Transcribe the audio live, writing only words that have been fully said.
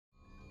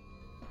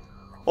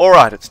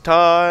Alright, it's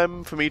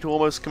time for me to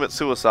almost commit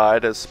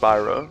suicide as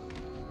Spyro.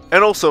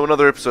 And also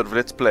another episode of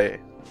Let's Play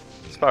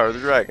Spyro the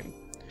Dragon.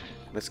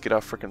 Let's get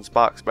our frickin'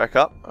 sparks back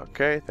up.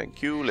 Okay,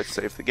 thank you. Let's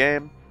save the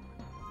game.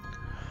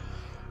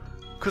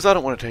 Because I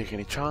don't want to take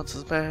any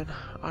chances, man.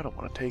 I don't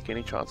want to take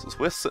any chances.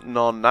 We're sitting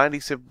on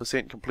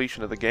 97%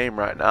 completion of the game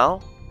right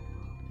now.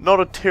 Not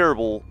a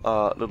terrible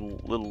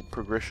little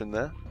progression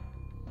there.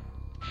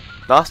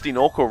 Gnasty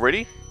Gnorc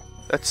already?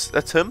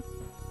 That's him?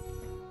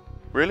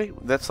 Really?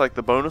 That's like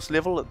the bonus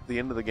level at the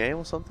end of the game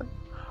or something?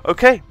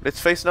 Okay,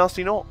 let's face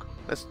Gnasty Gnorc.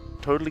 That's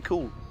totally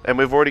cool. And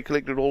we've already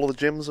collected all of the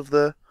gems of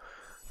that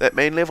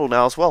main level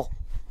now as well.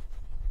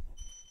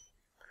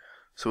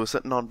 So we're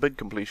sitting on big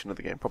completion of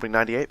the game. Probably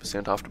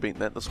 98% after beating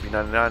that. This will be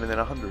 99 and then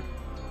 100.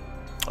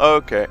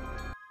 Okay.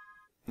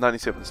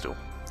 97 still.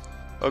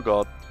 Oh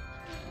god.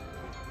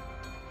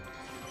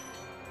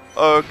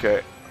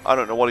 Okay. I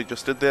don't know what he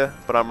just did there,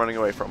 but I'm running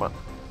away from it.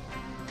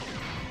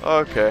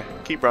 Okay.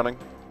 Keep running.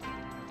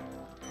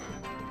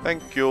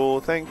 Thank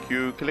you, thank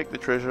you. Collect the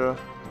treasure.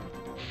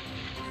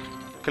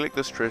 Collect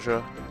this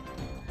treasure.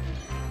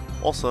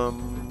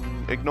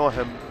 Awesome. Ignore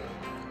him.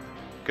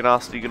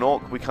 Gnasty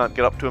Gnorc. We can't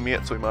get up to him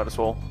yet, so we might as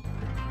well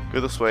go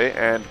this way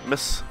and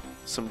miss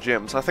some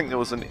gems. I think there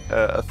was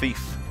a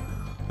thief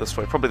this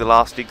way. Probably the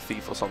last egg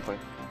thief or something.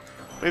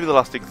 Maybe the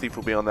last egg thief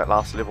will be on that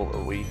last level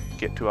that we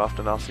get to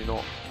after Gnasty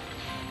Gnorc.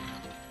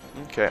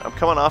 Okay, I'm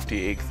coming after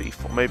you, egg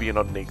thief. Or maybe you're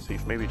not an egg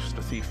thief. Maybe you're just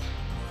a thief.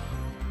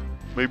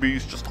 Maybe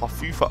he's just a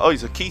thief. Oh,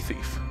 he's a key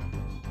thief.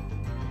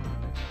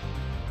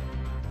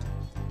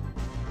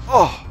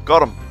 Oh,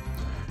 got him.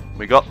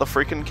 We got the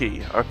freaking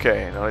key.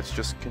 Okay, now let's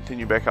just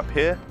continue back up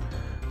here.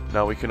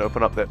 Now we can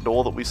open up that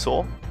door that we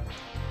saw,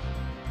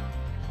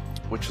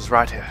 which is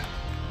right here.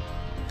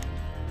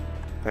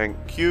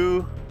 Thank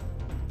you.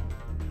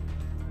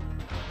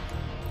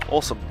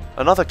 Awesome.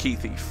 Another key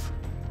thief.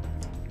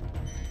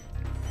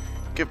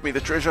 Give me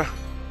the treasure.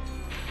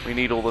 We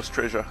need all this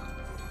treasure.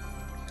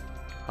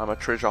 I'm a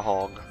treasure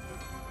hog.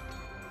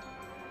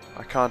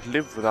 I can't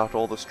live without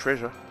all this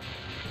treasure.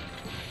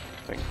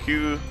 Thank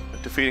you.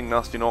 Defeating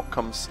Gnasty Gnorc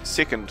comes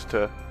second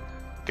to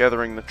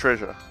gathering the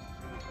treasure.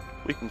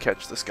 We can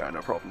catch this guy,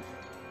 no problem.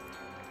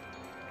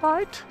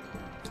 Right.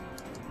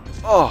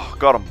 Oh,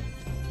 got him.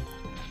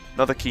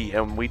 Another key,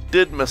 and we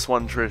did miss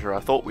one treasure. I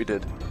thought we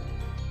did.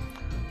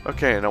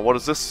 Okay, now what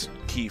is this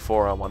key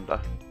for, I wonder?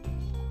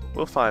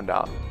 We'll find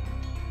out.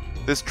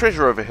 There's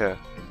treasure over here.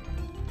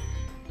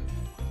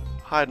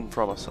 Hiding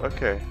from us.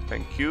 Okay,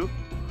 thank you.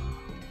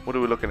 What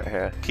are we looking at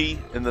here? Key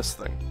in this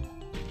thing.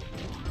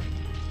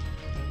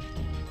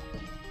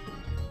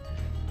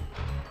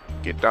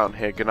 Get down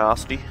here,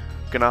 Gnasty.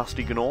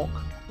 Gnasty Gnorc.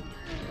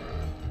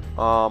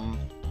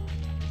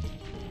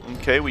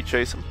 Okay, we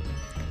chase him.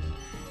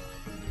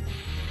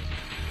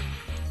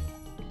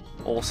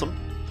 Awesome.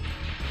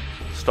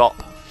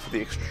 Stop for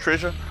the extra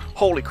treasure.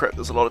 Holy crap,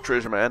 there's a lot of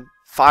treasure, man.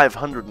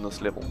 500 in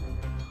this level.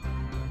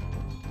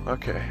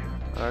 Okay,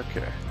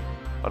 okay.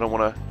 I don't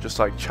want to just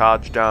like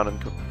charge down and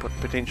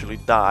potentially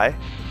die.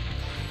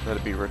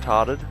 That'd be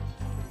retarded.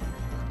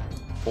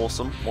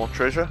 Awesome, more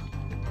treasure.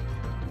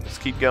 Let's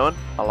keep going.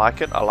 I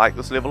like it. I like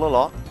this level a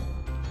lot.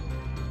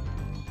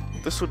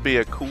 This would be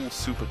a cool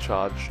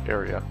supercharge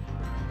area.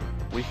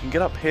 We can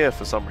get up here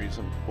for some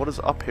reason. What is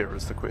up here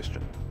is the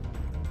question.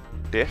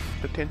 Death,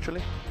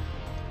 potentially?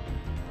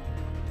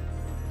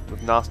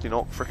 With Gnasty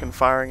Gnorc frickin'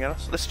 firing at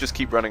us. Let's just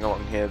keep running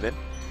along here then.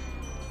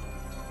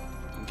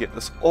 Get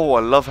this. Oh, I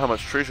love how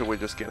much treasure we're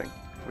just getting.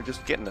 We're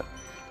just getting it.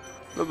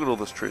 Look at all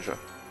this treasure.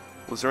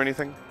 Was there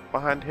anything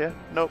behind here?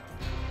 Nope.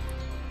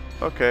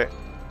 Okay.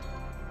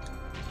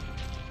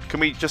 Can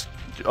we just...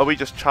 Are we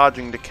just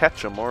charging to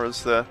catch him, or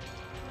is there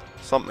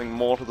something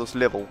more to this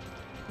level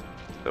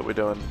that we're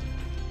doing?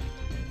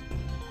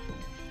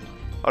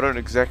 I don't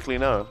exactly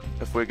know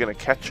if we're going to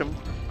catch him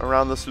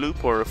around this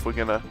loop, or if we're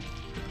going to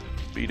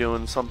be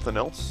doing something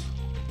else.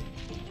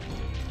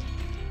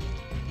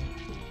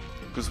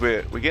 Because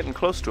we're getting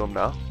close to him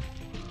now.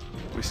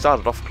 We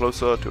started off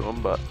closer to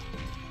him, but...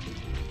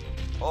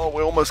 Oh,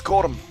 we almost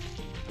caught him.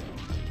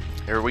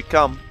 Here we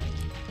come.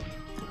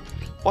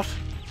 What?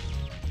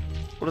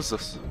 What is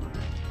this?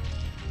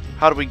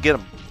 How do we get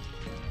him?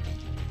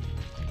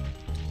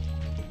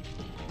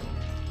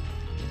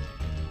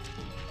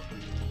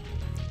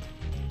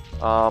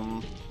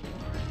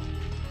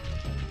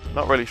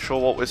 Not really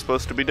sure what we're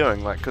supposed to be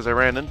doing, like, because I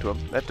ran into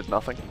him. That did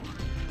nothing.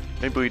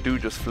 Maybe we do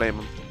just flame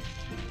him.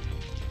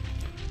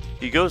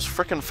 He goes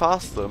frickin'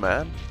 fast though,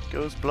 man.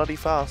 Goes bloody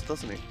fast,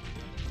 doesn't he?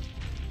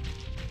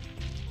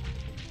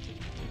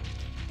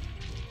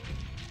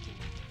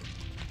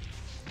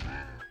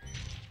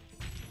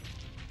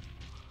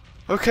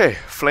 Okay,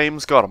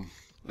 flames got him.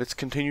 Let's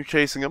continue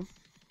chasing him.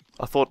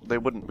 I thought they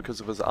wouldn't because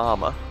of his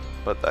armor,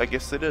 but I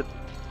guess they did.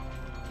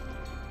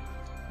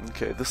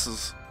 Okay,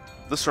 this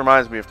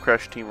reminds me of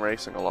Crash Team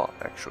Racing a lot,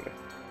 actually.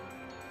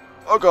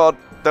 Oh god,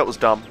 that was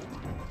dumb.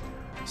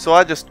 So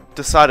I just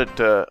decided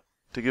to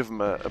give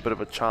him a bit of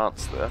a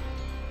chance there.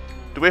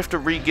 Do we have to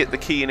re-get the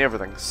key and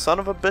everything? Son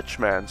of a bitch,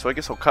 man. So I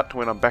guess I'll cut to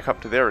when I'm back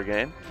up to there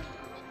again.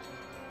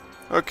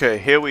 Okay,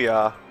 here we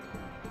are.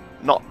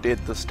 Not dead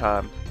this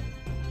time.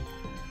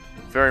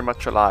 Very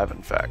much alive,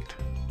 in fact.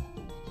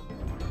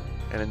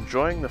 And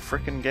enjoying the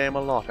frickin' game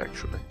a lot,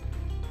 actually.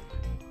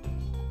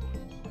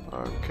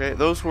 Okay,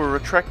 those were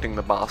retracting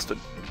the bastard.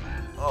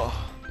 Oh.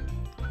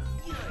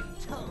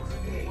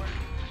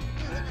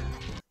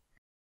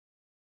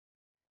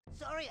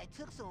 Sorry I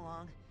took so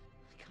long.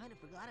 I kind of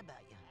forgot about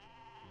you.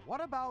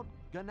 What about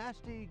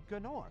Gnasty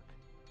Gnorc?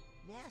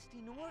 Nasty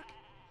Gnorc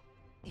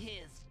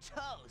is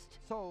toast.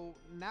 So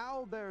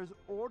now there's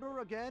order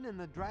again in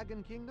the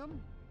Dragon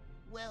Kingdom?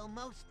 Well,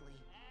 mostly.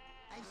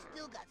 I've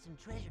still got some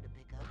treasure to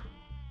pick up.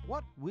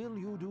 What will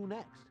you do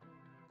next?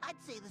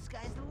 I'd say the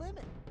sky's the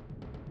limit.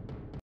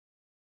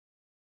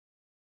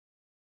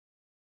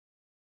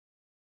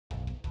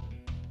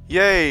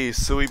 Yay,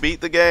 so we beat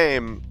the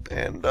game.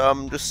 And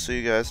just so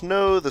you guys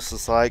know, this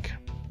is like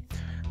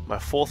my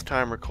 4th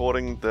time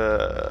recording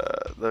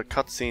the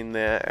cutscene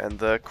there and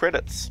the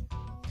credits.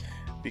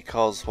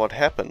 Because what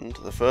happened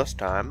the first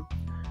time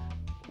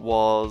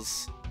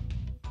was,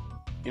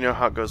 you know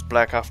how it goes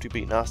black after you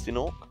beat Gnasty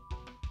Gnorc?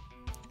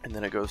 And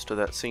then it goes to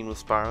that scene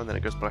with Spyro, and then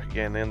it goes black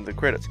again, and then the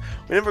credits.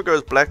 Whenever it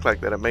goes black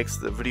like that, it makes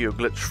the video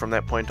glitch from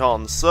that point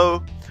on.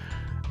 So,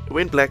 it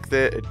went black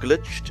there, it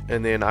glitched,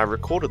 and then I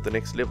recorded the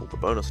next level, the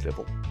bonus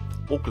level.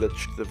 All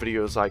glitched, the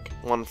video is like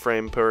 1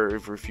 frame per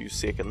every few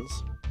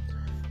seconds.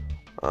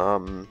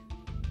 Audio's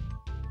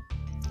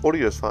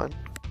fine.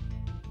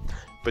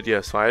 But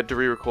yeah, so I had to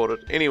re-record it.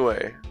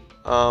 Anyway,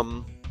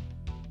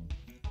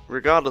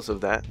 regardless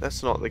of that,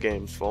 that's not the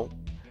game's fault.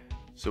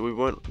 So we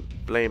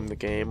won't blame the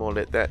game or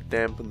let that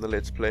dampen the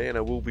Let's Play, and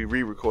I will be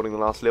re-recording the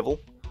last level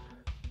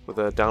with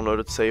a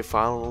downloaded save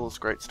file and all this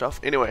great stuff.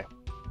 Anyway,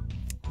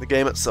 the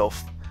game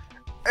itself,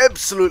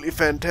 absolutely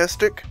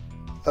fantastic.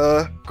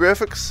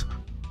 Graphics,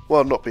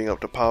 well, not being up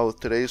to par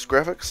with today's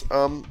graphics,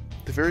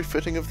 they're very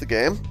fitting of the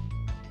game.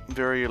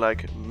 Very,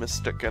 like,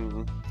 mystic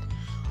and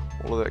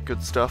all of that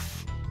good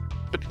stuff.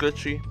 Bit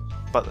glitchy,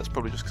 but that's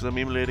probably just because I'm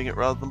emulating it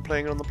rather than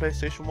playing it on the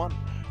PlayStation 1.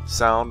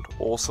 Sound,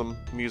 awesome.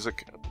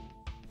 Music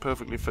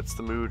perfectly fits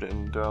the mood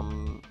and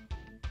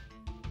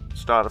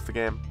start of the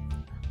game.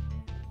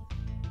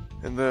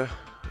 And the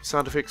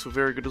sound effects were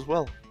very good as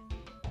well.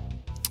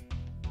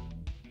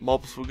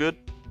 Mobs were good.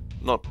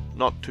 Not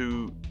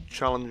too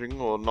challenging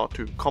or not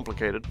too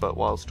complicated, but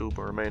while still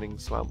remaining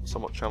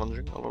somewhat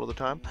challenging a lot of the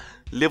time.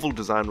 Level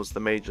design was the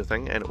major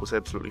thing, and it was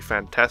absolutely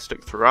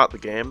fantastic throughout the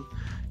game.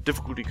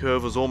 Difficulty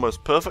curve was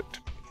almost perfect.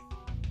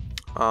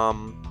 Yeah,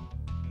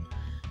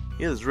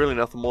 there's really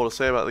nothing more to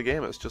say about the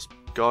game. It's just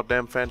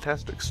goddamn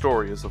fantastic.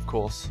 Story is, of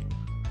course,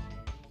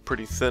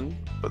 pretty thin,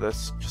 but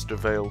that's just a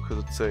veil because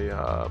it's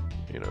a,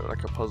 you know,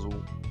 like a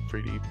puzzle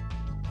 3D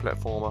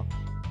platformer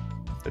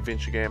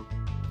adventure game.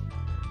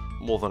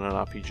 More than an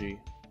RPG.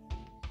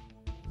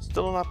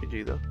 Still an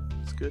RPG though.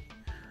 It's good.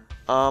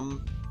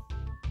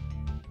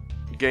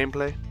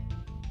 Gameplay.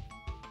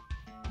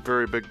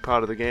 Very big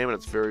part of the game, and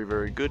it's very,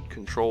 very good.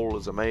 Control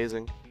is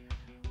amazing.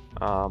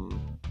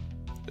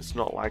 It's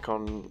not like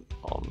on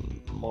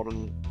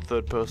modern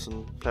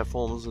third-person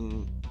platformers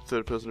and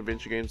third-person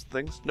adventure games and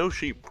things. No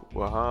sheep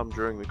were harmed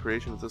during the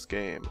creation of this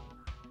game.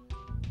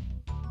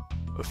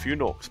 A few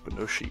Gnorcs, but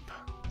no sheep.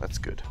 That's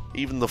good.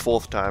 Even the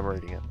 4th time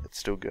reading it, it's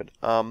still good.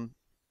 But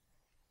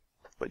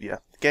yeah,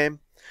 the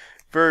game,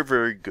 very,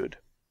 very good.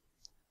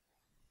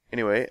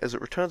 Anyway, as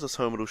it returns us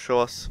home, it'll show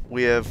us,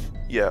 we have,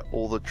 yeah,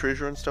 all the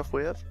treasure and stuff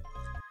we have.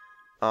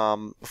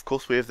 Of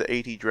course we have the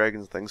 80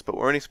 dragons things, but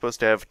we're only supposed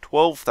to have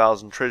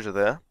 12,000 treasure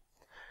there.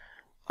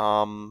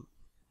 And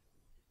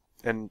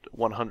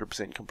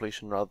 100%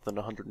 completion rather than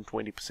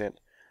 120%.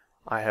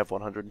 I have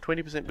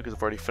 120% because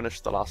I've already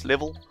finished the last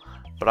level,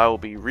 but I will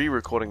be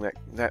re-recording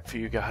that for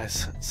you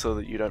guys so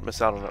that you don't miss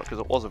out on it, because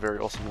it was a very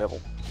awesome level.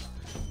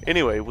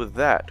 Anyway, with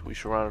that, we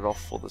shall round it off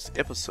for this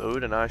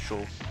episode, and I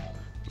shall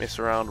mess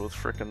around with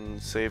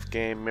frickin' save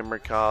game,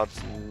 memory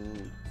cards,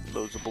 and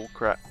loads of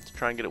bullcrap to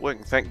try and get it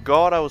working. Thank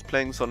God I was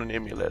playing this on an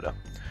emulator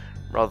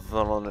rather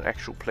than on an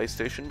actual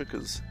PlayStation,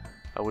 because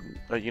I wouldn't,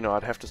 you know,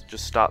 I'd have to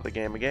just start the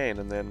game again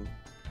and then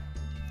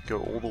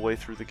go all the way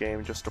through the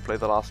game just to play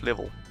the last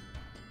level,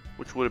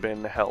 which would have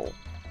been hell.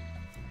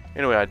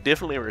 Anyway, I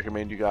definitely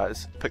recommend you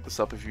guys pick this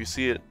up if you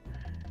see it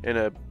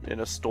in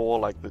a store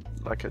like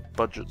a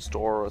budget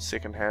store or a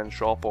second-hand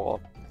shop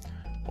or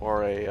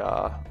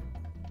a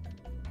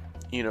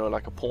you know,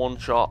 like a pawn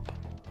shop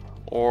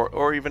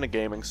or even a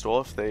gaming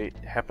store if they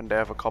happen to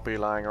have a copy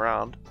lying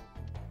around.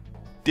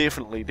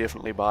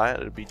 Definitely buy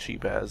it. It'd be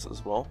cheap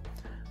as well.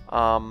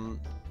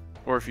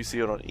 Or if you see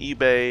it on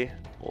eBay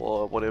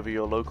or whatever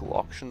your local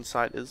auction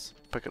site is,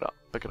 pick it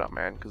up,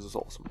 man, because it's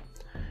awesome.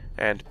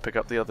 And pick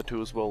up the other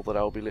 2 as well that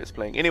I'll be let's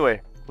playing.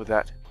 Anyway, with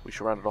that, we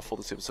shall round it off for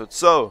this episode.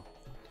 So,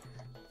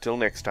 till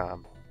next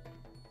time.